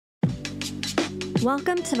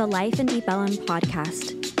Welcome to the Life in Deep Ellum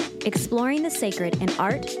podcast, exploring the sacred in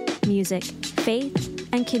art, music, faith,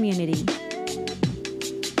 and community.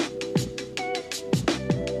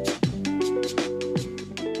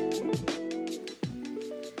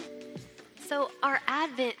 So our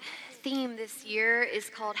Advent theme this year is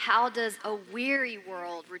called How Does a Weary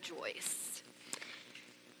World Rejoice?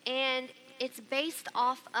 And it's based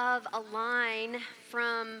off of a line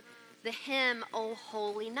from the hymn, O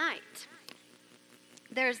Holy Night.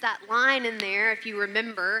 There's that line in there, if you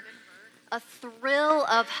remember, a thrill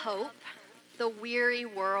of hope, the weary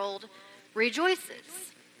world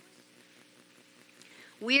rejoices.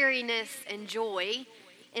 Weariness and joy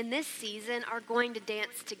in this season are going to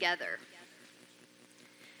dance together.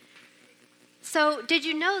 So, did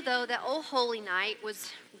you know, though, that O Holy Night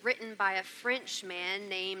was written by a French man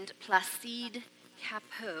named Placide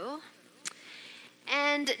Cappeau?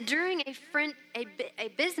 And during a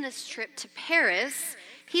business trip to Paris,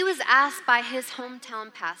 he was asked by his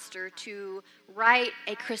hometown pastor to write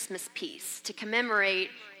a Christmas piece to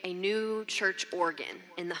commemorate a new church organ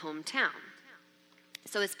in the hometown.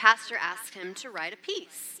 So his pastor asked him to write a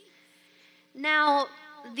piece. Now,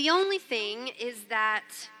 the only thing is that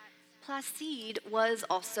Placide was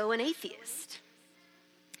also an atheist.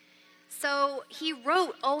 So he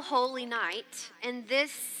wrote O Holy Night, and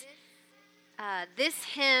this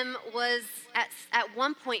hymn was at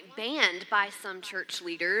one point banned by some church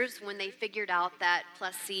leaders when they figured out that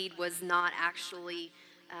Placide was not actually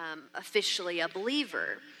officially a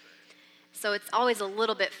believer. So it's always a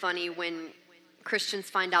little bit funny when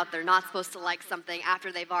Christians find out they're not supposed to like something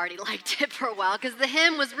after they've already liked it for a while, because the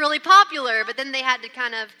hymn was really popular, but then they had to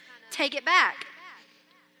kind of take it back.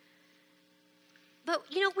 But,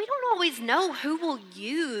 we don't always know who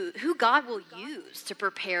God will use to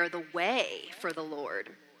prepare the way for the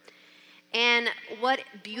Lord. And what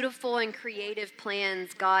beautiful and creative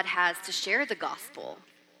plans God has to share the gospel.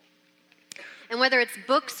 And whether it's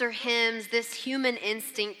books or hymns, this human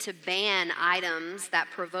instinct to ban items that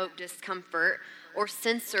provoke discomfort or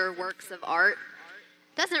censor works of art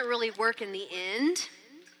doesn't really work in the end,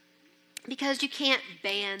 because you can't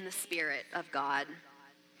ban the Spirit of God.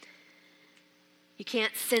 You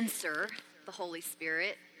can't censor the Holy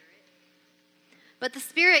Spirit. But the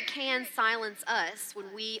Spirit can silence us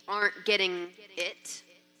when we aren't getting it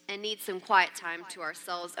and need some quiet time to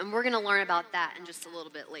ourselves. And we're going to learn about that in just a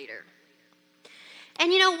little bit later.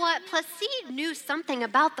 And you know what? Placide knew something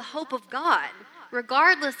about the hope of God,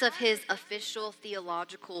 regardless of his official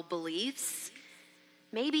theological beliefs.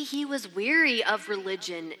 Maybe he was weary of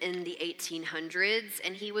religion in the 1800s,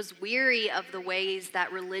 and he was weary of the ways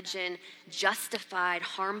that religion justified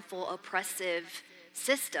harmful, oppressive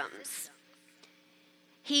systems.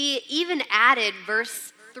 He even added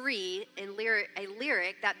verse 3 in a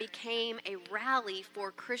lyric that became a rally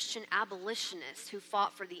for Christian abolitionists who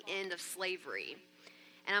fought for the end of slavery.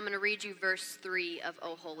 And I'm going to read you verse 3 of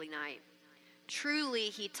O Holy Night. Truly,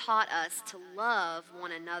 he taught us to love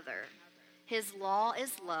one another. His law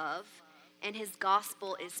is love, and his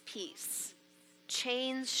gospel is peace.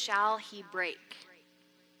 Chains shall he break,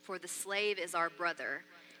 for the slave is our brother,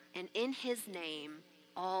 and in his name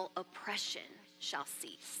all oppression shall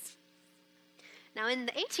cease. Now, in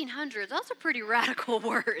the 1800s, those are pretty radical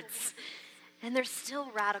words, and they're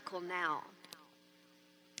still radical now.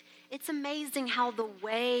 It's amazing how the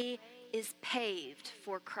way is paved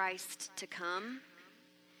for Christ to come.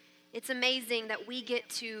 It's amazing that we get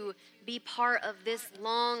to be part of this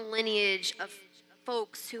long lineage of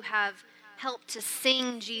folks who have helped to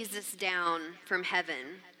sing Jesus down from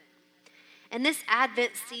heaven. And this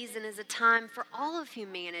Advent season is a time for all of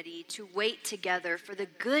humanity to wait together for the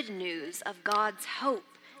good news of God's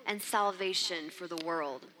hope and salvation for the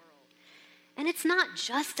world. And it's not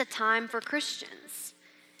just a time for Christians.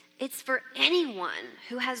 It's for anyone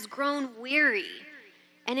who has grown weary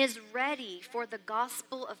and is ready for the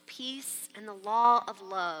gospel of peace and the law of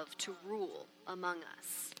love to rule among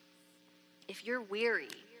us. If you're weary,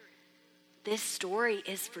 this story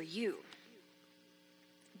is for you.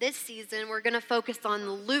 This season, we're going to focus on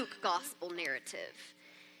the Luke gospel narrative.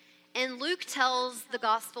 And Luke tells the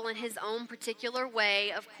gospel in his own particular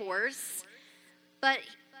way, of course, but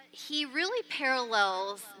he really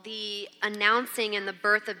parallels the announcing and the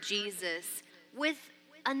birth of Jesus with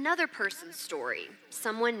another person's story,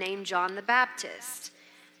 someone named John the Baptist.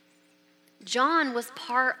 John was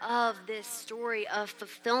part of this story of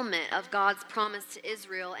fulfillment of God's promise to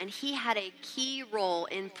Israel, and he had a key role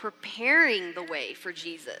in preparing the way for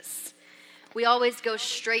Jesus. We always go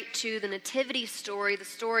straight to the nativity story, the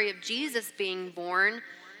story of Jesus being born,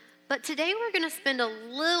 but today we're going to spend a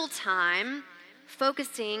little time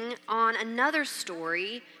focusing on another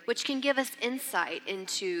story which can give us insight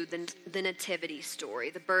into the nativity story,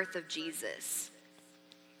 the birth of Jesus.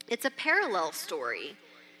 It's a parallel story,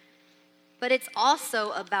 but it's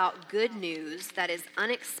also about good news that is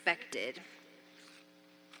unexpected.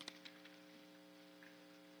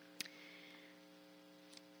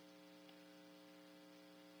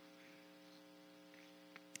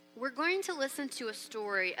 We're going to listen to a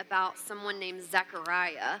story about someone named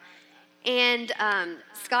Zechariah. And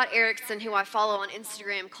Scott Erickson, who I follow on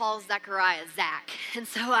Instagram, calls Zechariah Zach. And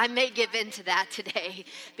so I may give in to that today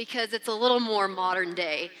because it's a little more modern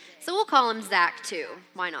day. So we'll call him Zach too.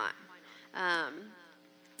 Why not?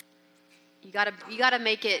 You gotta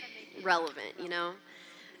make it relevant, you know?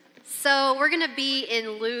 So we're going to be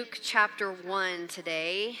in Luke chapter 1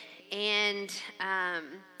 today. And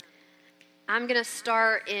I'm going to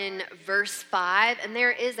start in verse 5, and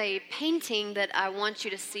there is a painting that I want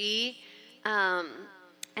you to see,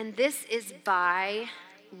 and this is by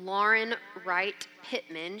Lauren Wright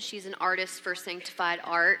Pittman. She's an artist for Sanctified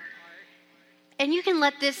Art, and you can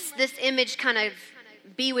let this image kind of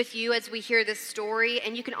be with you as we hear this story,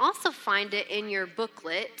 and you can also find it in your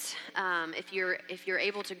booklet if you're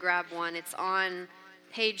able to grab one. It's on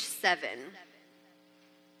page 7.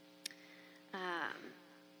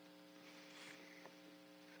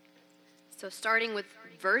 So starting with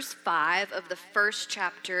verse 5 of the first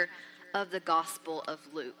chapter of the Gospel of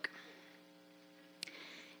Luke.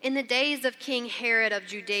 In the days of King Herod of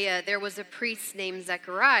Judea, there was a priest named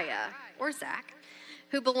Zechariah, or Zach,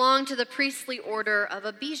 who belonged to the priestly order of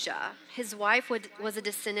Abijah. His wife was a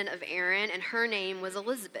descendant of Aaron, and her name was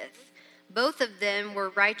Elizabeth. Both of them were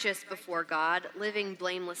righteous before God, living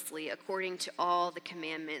blamelessly according to all the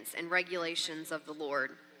commandments and regulations of the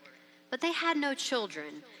Lord. But they had no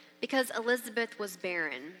children, because Elizabeth was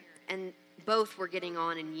barren, and both were getting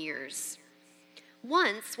on in years.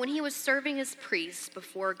 Once, when he was serving as priest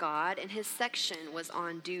before God and his section was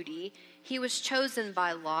on duty, he was chosen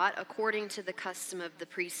by lot, according to the custom of the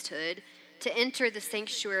priesthood, to enter the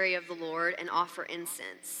sanctuary of the Lord and offer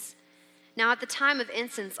incense. Now at the time of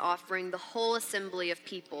incense offering, the whole assembly of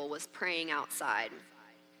people was praying outside.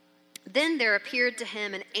 Then there appeared to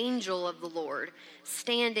him an angel of the Lord,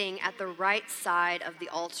 standing at the right side of the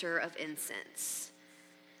altar of incense.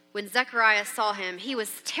 When Zechariah saw him, he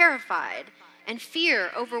was terrified, and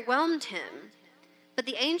fear overwhelmed him. But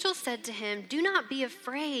the angel said to him, "Do not be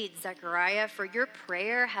afraid, Zechariah, for your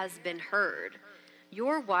prayer has been heard.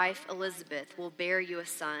 Your wife Elizabeth will bear you a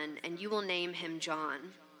son, and you will name him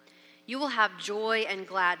John. You will have joy and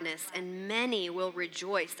gladness, and many will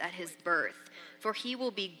rejoice at his birth, for he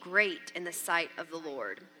will be great in the sight of the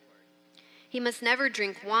Lord. He must never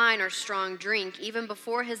drink wine or strong drink. Even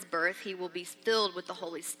before his birth, he will be filled with the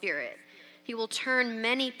Holy Spirit. He will turn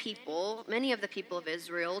many of the people of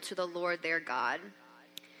Israel, to the Lord their God.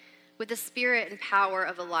 With the spirit and power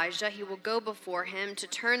of Elijah, he will go before him to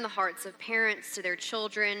turn the hearts of parents to their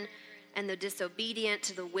children and the disobedient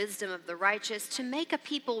to the wisdom of the righteous, to make a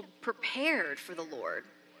people prepared for the Lord."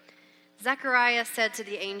 Zechariah said to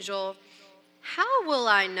the angel, "How will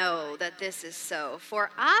I know that this is so?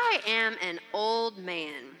 For I am an old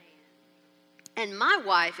man, and my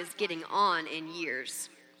wife is getting on in years."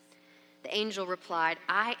 The angel replied,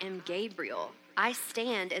 "I am Gabriel. I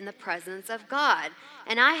stand in the presence of God,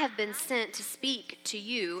 and I have been sent to speak to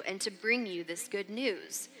you and to bring you this good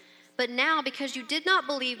news. But now, because you did not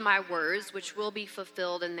believe my words, which will be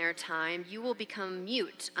fulfilled in their time, you will become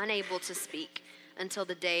mute, unable to speak, until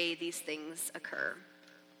the day these things occur."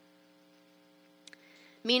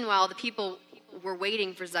 Meanwhile, the people were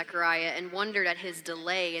waiting for Zechariah and wondered at his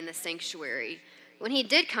delay in the sanctuary. When he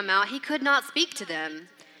did come out, he could not speak to them,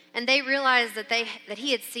 and they realized that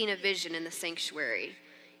he had seen a vision in the sanctuary.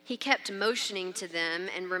 He kept motioning to them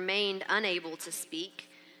and remained unable to speak.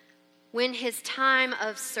 When his time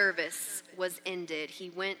of service was ended, he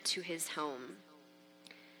went to his home.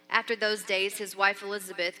 After those days, his wife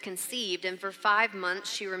Elizabeth conceived, and for 5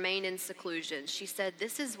 months she remained in seclusion. She said,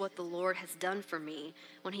 "This is what the Lord has done for me,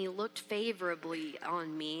 when he looked favorably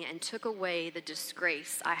on me and took away the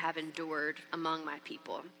disgrace I have endured among my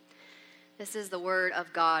people." This is the word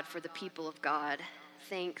of God for the people of God.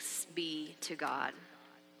 Thanks be to God.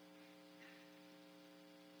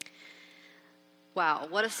 Wow,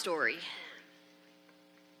 what a story.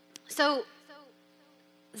 So,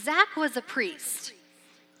 Zach was a priest.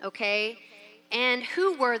 Okay? And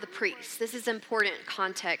who were the priests? This is important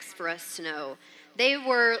context for us to know. They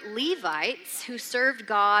were Levites who served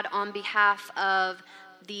God on behalf of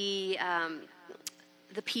the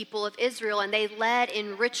people of Israel, and they led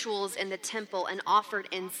in rituals in the temple and offered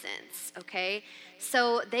incense, okay?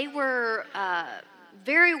 So they were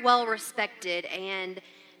very well respected and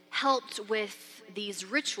helped with these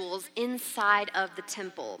rituals inside of the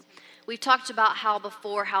temple. We've talked about how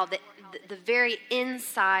the very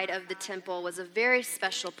inside of the temple was a very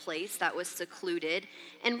special place that was secluded,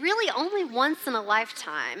 and really only once in a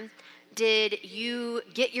lifetime did you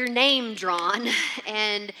get your name drawn,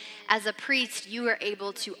 and as a priest, you were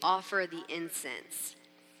able to offer the incense.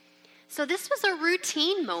 So this was a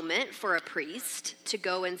routine moment for a priest to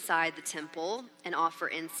go inside the temple and offer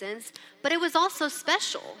incense, but it was also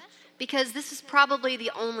special because this is probably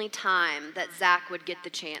the only time that Zach would get the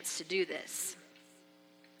chance to do this.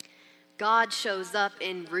 God shows up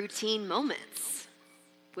in routine moments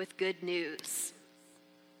with good news.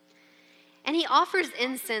 And he offers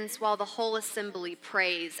incense while the whole assembly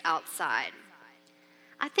prays outside.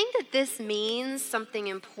 I think that this means something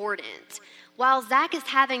important. While Zach is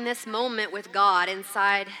having this moment with God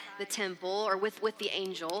inside the temple or with the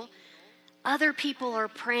angel, other people are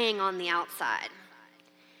praying on the outside.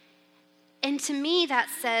 And to me, that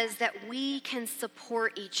says that we can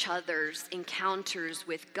support each other's encounters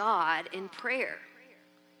with God in prayer.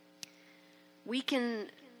 We can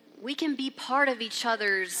be part of each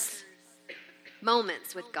other's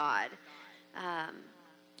moments with God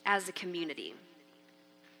as a community.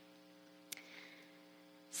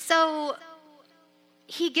 So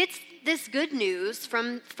he gets this good news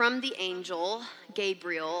from the angel,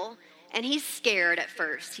 Gabriel, and he's scared at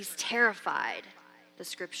first. He's terrified, the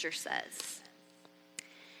scripture says.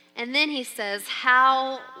 And then he says,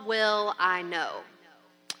 "How will I know?"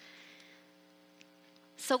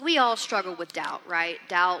 So we all struggle with doubt, right?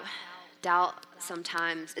 Doubt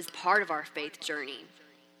sometimes is part of our faith journey.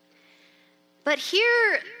 But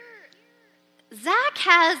here, Zach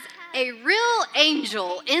has a real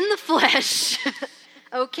angel in the flesh,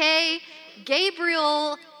 okay?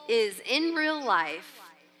 Gabriel is in real life,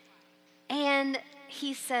 and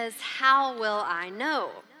he says, "How will I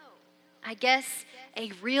know?" I guess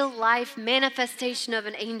a real life manifestation of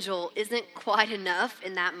an angel isn't quite enough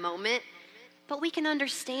in that moment, but we can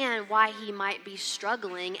understand why he might be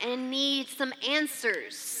struggling and need some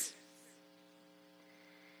answers.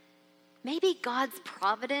 Maybe God's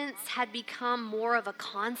providence had become more of a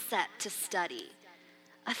concept to study,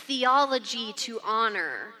 a theology to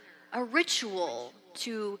honor, a ritual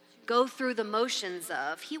to go through the motions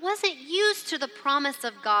of. He wasn't used to the promise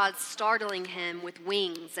of God startling him with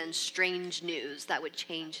wings and strange news that would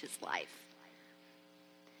change his life.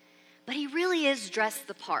 But he really is dressed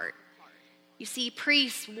the part. You see,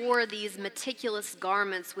 priests wore these meticulous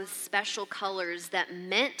garments with special colors that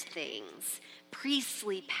meant things,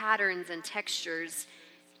 priestly patterns and textures.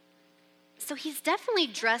 So he's definitely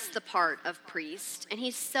dressed the part of priest, and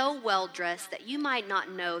he's so well dressed that you might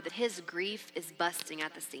not know that his grief is busting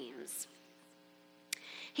at the seams.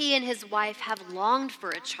 He and his wife have longed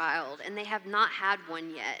for a child, and they have not had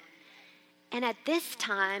one yet. And at this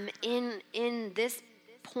time, in this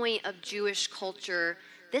point of Jewish culture,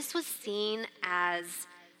 this was seen as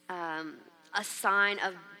a sign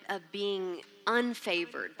of being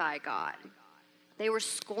unfavored by God. They were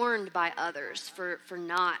scorned by others for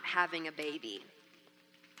not having a baby.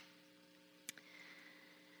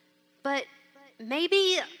 But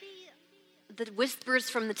maybe the whispers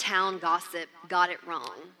from the town gossip got it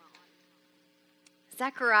wrong.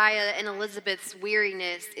 Zechariah and Elizabeth's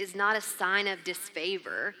weariness is not a sign of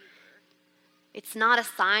disfavor. It's not a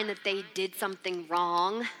sign that they did something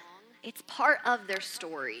wrong. It's part of their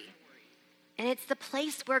story. And it's the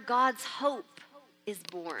place where God's hope is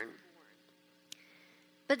born.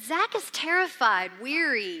 But Zach is terrified,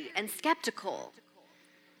 weary, and skeptical.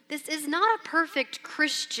 This is not a perfect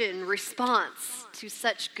Christian response to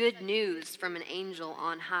such good news from an angel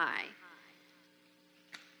on high.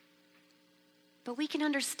 But we can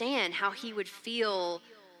understand how he would feel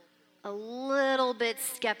a little bit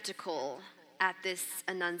skeptical at this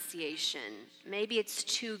annunciation. Maybe it's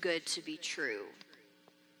too good to be true.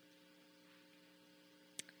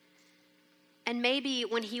 And maybe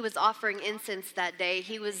when he was offering incense that day,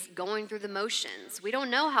 he was going through the motions. We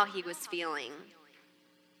don't know how he was feeling.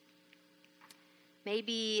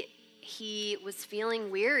 Maybe he was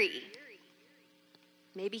feeling weary.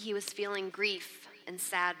 Maybe he was feeling grief and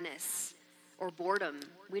sadness or boredom.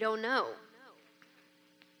 We don't know.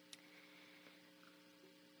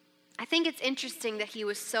 I think it's interesting that he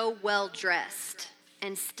was so well dressed,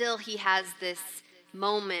 and still he has this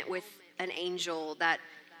moment with an angel that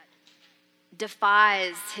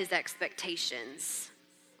defies his expectations.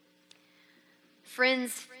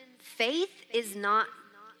 Friends, faith is not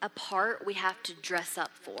a part we have to dress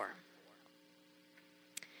up for.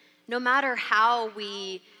 No matter how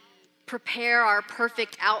we prepare our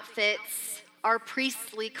perfect outfits our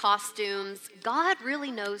priestly costumes, God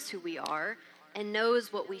really knows who we are and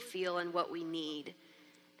knows what we feel and what we need.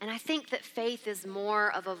 And I think that faith is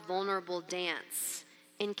more of a vulnerable dance,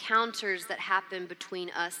 encounters that happen between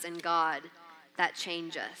us and God that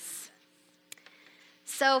change us.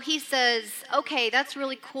 So he says, okay, that's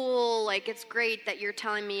really cool. Like, it's great that you're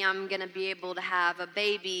telling me I'm going to be able to have a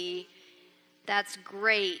baby. That's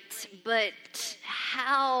great. But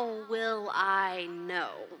how will I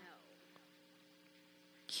know?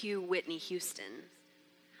 Cue Whitney Houston.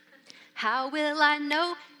 How will I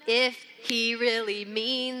know if he really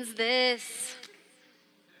means this?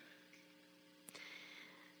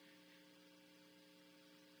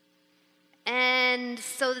 And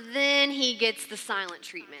so then he gets the silent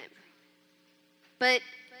treatment. But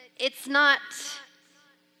it's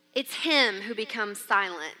him who becomes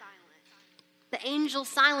silent. The angel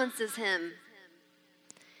silences him.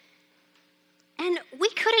 And we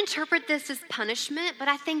could interpret this as punishment, but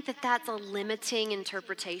I think that that's a limiting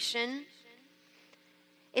interpretation.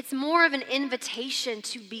 It's more of an invitation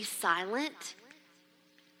to be silent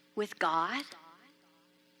with God.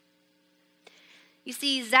 You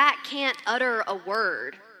see, Zach can't utter a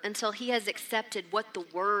word until he has accepted what the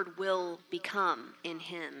word will become in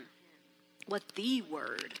him. What the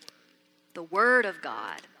word of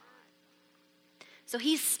God. So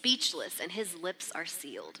he's speechless and his lips are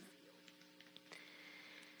sealed.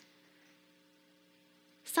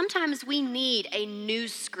 Sometimes we need a new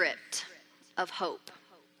script of hope.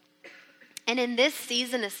 And in this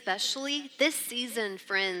season especially, this season,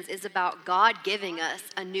 friends, is about God giving us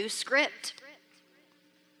a new script.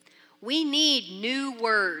 We need new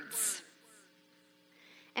words.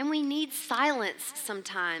 And we need silence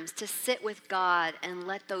sometimes to sit with God and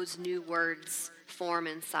let those new words form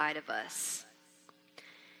inside of us.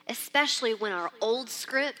 Especially when our old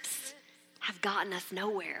scripts have gotten us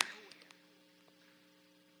nowhere.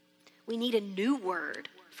 We need a new word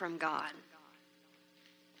from God.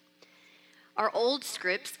 Our old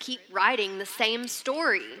scripts keep writing the same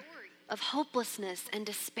story of hopelessness and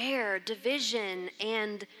despair, division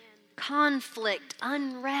and conflict,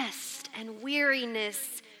 unrest and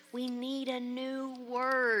weariness. We need a new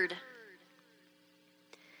word.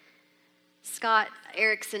 Scott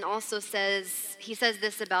Erickson also says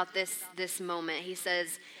this about this moment. He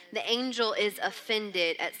says, the angel is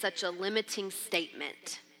offended at such a limiting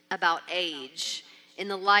statement about age in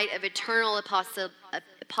the light of eternal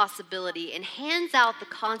possibility and hands out the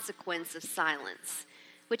consequence of silence,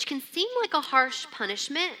 which can seem like a harsh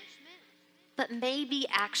punishment, but maybe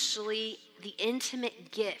actually the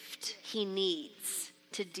intimate gift he needs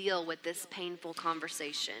to deal with this painful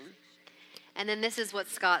conversation. And then this is what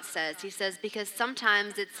Scott says. He says, because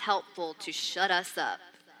sometimes it's helpful to shut us up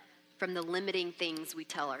from the limiting things we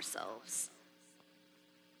tell ourselves.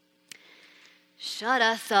 Shut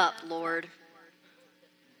us up, Lord,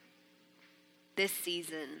 this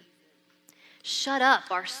season. Shut up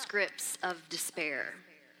our scripts of despair.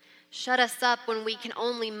 Shut us up when we can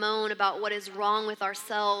only moan about what is wrong with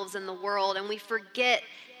ourselves and the world, and we forget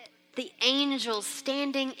the angels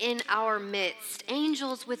standing in our midst,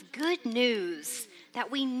 angels with good news that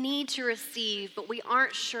we need to receive, but we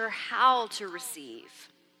aren't sure how to receive.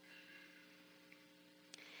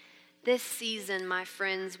 This season, my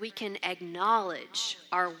friends, we can acknowledge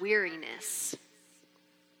our weariness.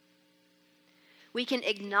 We can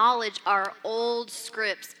acknowledge our old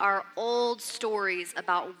scripts, our old stories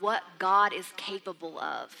about what God is capable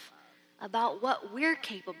of, about what we're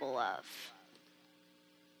capable of.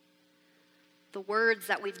 The words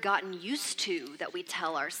that we've gotten used to that we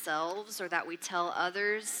tell ourselves or that we tell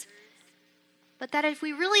others. But that if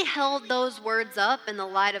we really held those words up in the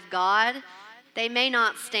light of God, they may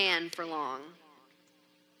not stand for long.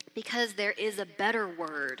 Because there is a better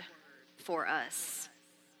word for us.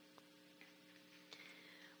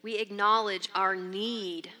 We acknowledge our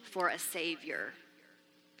need for a Savior.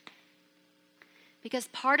 Because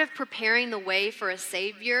part of preparing the way for a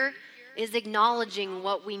Savior is acknowledging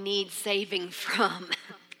what we need saving from.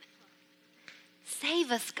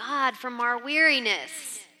 Save us, God, from our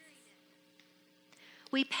weariness.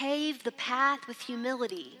 We pave the path with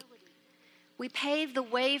humility. We pave the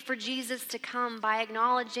way for Jesus to come by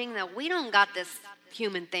acknowledging that we don't got this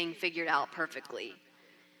human thing figured out perfectly.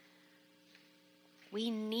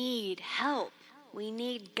 We need help. We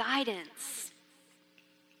need guidance.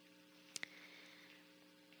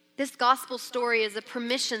 This gospel story is a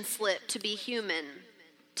permission slip to be human,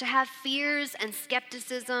 to have fears and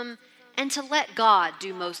skepticism, and to let God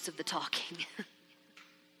do most of the talking.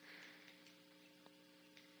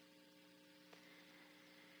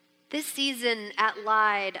 This season at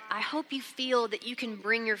Lied, I hope you feel that you can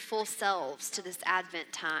bring your full selves to this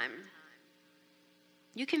Advent time.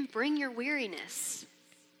 You can bring your weariness,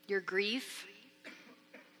 your grief.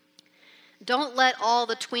 Don't let all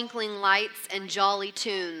the twinkling lights and jolly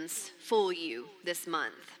tunes fool you this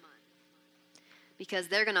month, because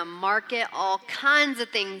they're going to market all kinds of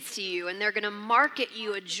things to you, and they're going to market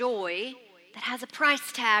you a joy that has a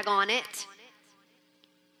price tag on it.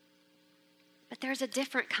 But there's a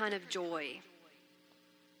different kind of joy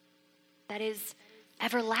that is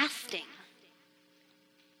everlasting.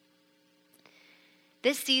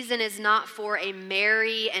 This season is not for a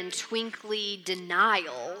merry and twinkly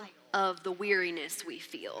denial of the weariness we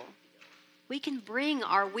feel. We can bring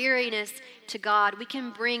our weariness to God. We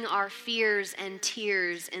can bring our fears and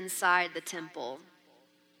tears inside the temple.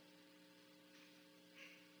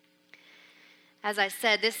 As I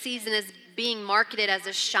said, this season is being marketed as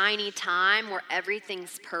a shiny time where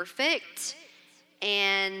everything's perfect,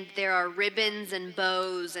 and there are ribbons and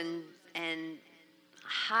bows and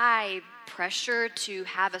high pressure to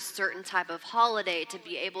have a certain type of holiday, to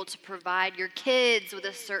be able to provide your kids with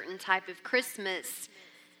a certain type of Christmas,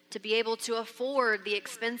 to be able to afford the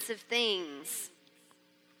expensive things.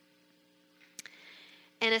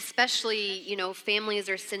 And especially, families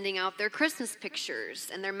are sending out their Christmas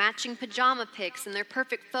pictures and their matching pajama pics and their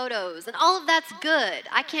perfect photos. And all of that's good.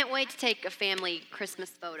 I can't wait to take a family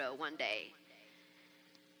Christmas photo one day.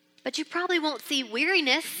 But you probably won't see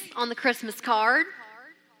weariness on the Christmas card.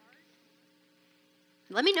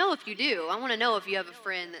 Let me know if you do. I want to know if you have a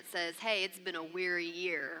friend that says, hey, it's been a weary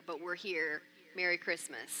year, but we're here. Merry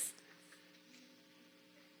Christmas.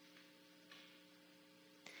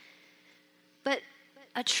 But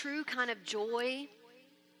a true kind of joy,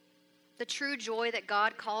 the true joy that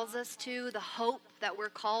God calls us to, the hope that we're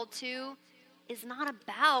called to, is not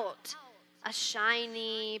about a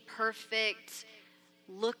shiny, perfect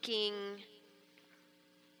looking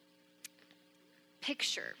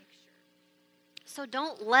picture. So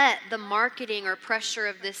don't let the marketing or pressure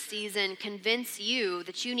of this season convince you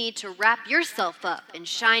that you need to wrap yourself up in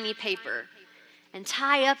shiny paper and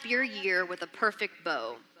tie up your year with a perfect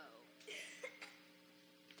bow.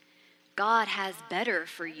 God has better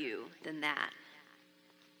for you than that.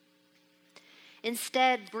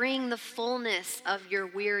 Instead, bring the fullness of your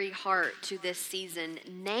weary heart to this season.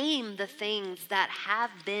 Name the things that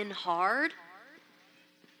have been hard.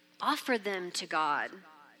 Offer them to God.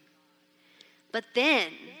 But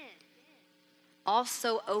then,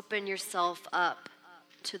 also open yourself up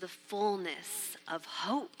to the fullness of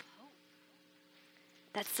hope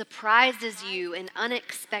that surprises you in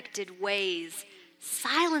unexpected ways,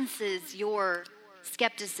 silences your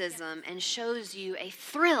skepticism, and shows you a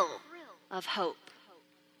thrill of hope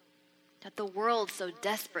that the world so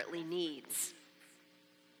desperately needs.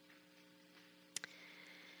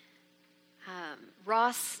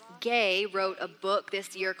 Ross Gay wrote a book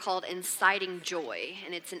this year called Inciting Joy,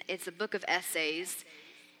 and it's a book of essays.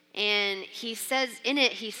 And he says,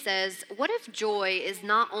 what if joy is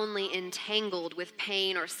not only entangled with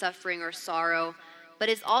pain or suffering or sorrow, but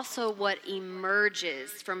is also what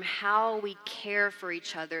emerges from how we care for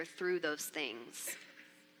each other through those things?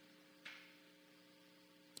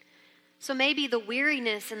 So maybe the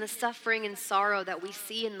weariness and the suffering and sorrow that we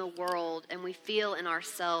see in the world and we feel in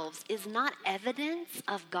ourselves is not evidence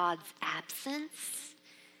of God's absence.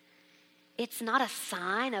 It's not a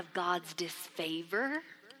sign of God's disfavor.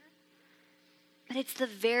 But it's the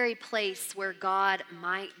very place where God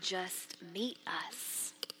might just meet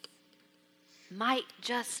us, might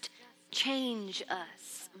just change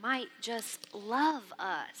us, might just love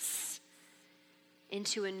us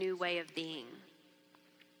into a new way of being.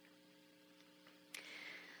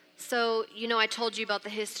 So, I told you about the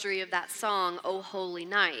history of that song, "O Holy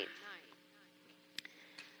Night."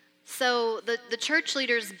 So the church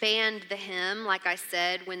leaders banned the hymn, like I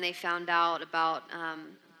said, when they found out about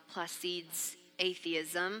Placide's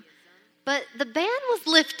atheism. But the ban was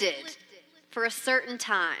lifted for a certain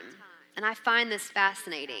time, and I find this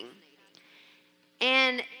fascinating.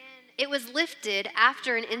 And it was lifted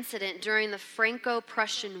after an incident during the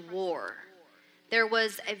Franco-Prussian War. There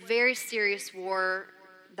was a very serious war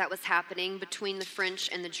that was happening between the French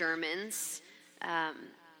and the Germans.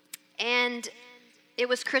 And it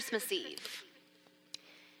was Christmas Eve.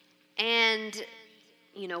 And,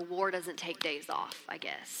 war doesn't take days off, I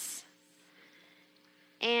guess.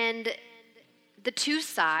 And the two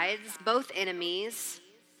sides, both enemies,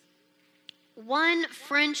 one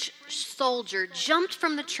French soldier jumped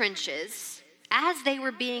from the trenches as they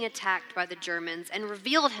were being attacked by the Germans and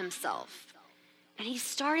revealed himself. And he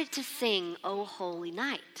started to sing, "O Holy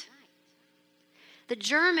Night." The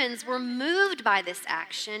Germans were moved by this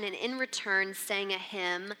action and in return sang a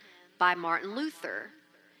hymn by Martin Luther,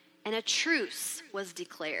 and a truce was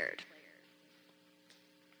declared.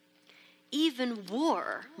 Even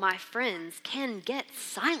war, my friends, can get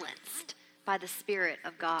silenced by the Spirit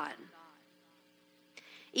of God.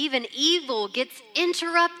 Even evil gets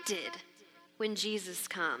interrupted when Jesus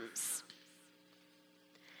comes.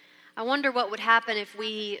 I wonder what would happen if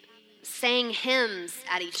we sang hymns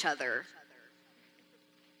at each other.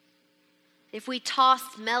 If we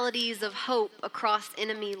tossed melodies of hope across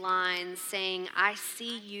enemy lines, saying, I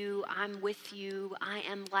see you, I'm with you, I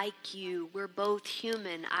am like you, we're both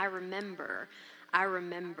human, I remember, I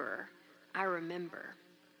remember, I remember.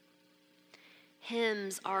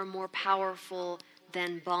 Hymns are more powerful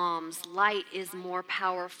than bombs. Light is more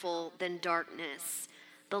powerful than darkness.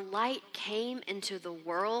 The light came into the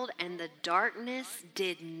world, and the darkness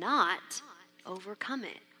did not overcome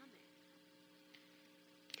it.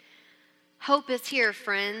 Hope is here,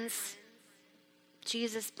 friends.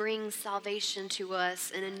 Jesus brings salvation to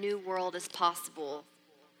us, and a new world is possible.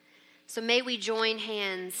 So may we join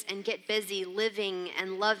hands and get busy living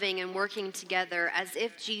and loving and working together as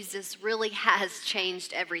if Jesus really has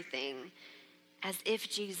changed everything, as if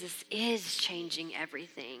Jesus is changing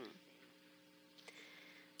everything.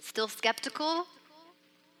 Still skeptical?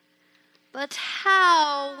 But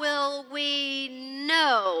how will we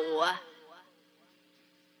know?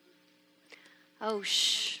 Oh,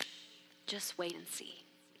 just wait and see.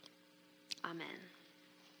 Amen.